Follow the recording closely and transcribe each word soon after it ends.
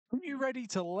Are you ready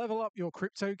to level up your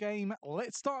crypto game?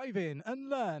 Let's dive in and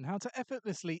learn how to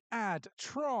effortlessly add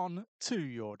Tron to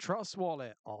your Trust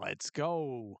Wallet. Let's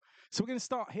go. So we're going to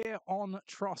start here on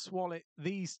Trust Wallet.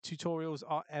 These tutorials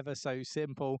are ever so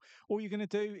simple. All you're going to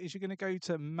do is you're going to go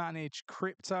to Manage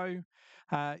Crypto.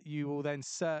 You will then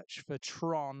search for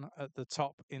Tron at the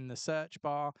top in the search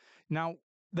bar. Now,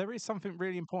 there is something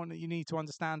really important that you need to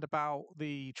understand about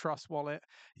the Trust Wallet.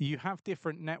 You have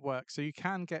different networks, so you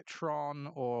can get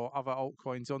Tron or other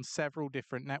altcoins on several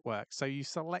different networks. So you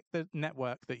select the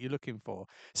network that you're looking for.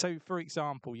 So, for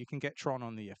example, you can get Tron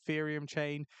on the Ethereum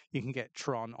chain, you can get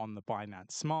Tron on the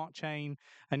Binance Smart chain,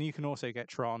 and you can also get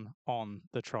Tron on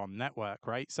the Tron network,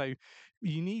 right? So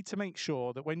you need to make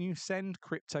sure that when you send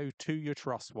crypto to your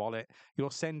Trust Wallet, you're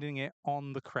sending it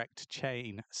on the correct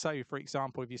chain. So, for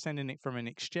example, if you're sending it from an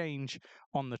exchange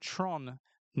on the Tron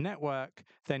network,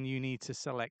 then you need to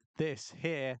select this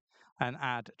here and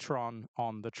add Tron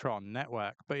on the Tron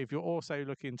network. But if you're also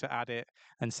looking to add it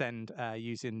and send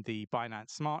using the Binance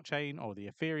Smart Chain or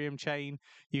the Ethereum chain,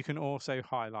 you can also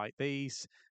highlight these.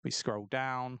 We scroll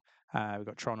down. We've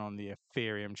got Tron on the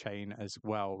Ethereum chain as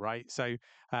well, right? So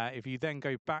if you then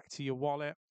go back to your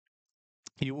wallet,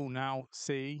 you will now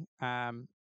see that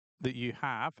you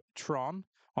have Tron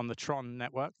on the Tron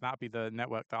network. That'd be the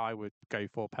network that I would go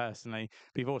for personally.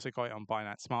 But you've also got it on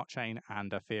Binance Smart Chain and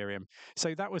Ethereum.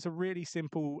 So that was a really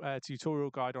simple tutorial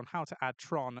guide on how to add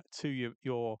Tron to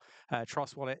your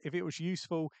Trust Wallet. If it was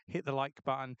useful, hit the like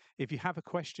button. If you have a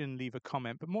question, leave a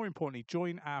comment. But more importantly,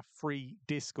 join our free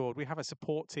Discord. We have a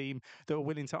support team that are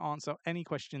willing to answer any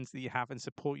questions that you have and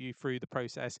support you through the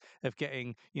process of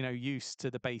getting, used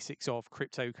to the basics of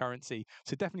cryptocurrency.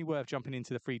 So definitely worth jumping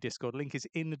into the free Discord. Link is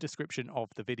in the description of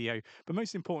the video. But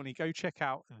most importantly, go check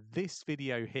out this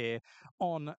video here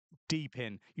on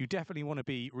𝗕𝗘𝗪. You definitely want to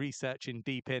be researching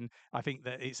𝗕𝗘𝗪. I think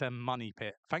that it's a money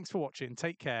pit. Thanks for watching.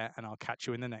 Take care, and I'll catch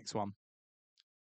you in the next one.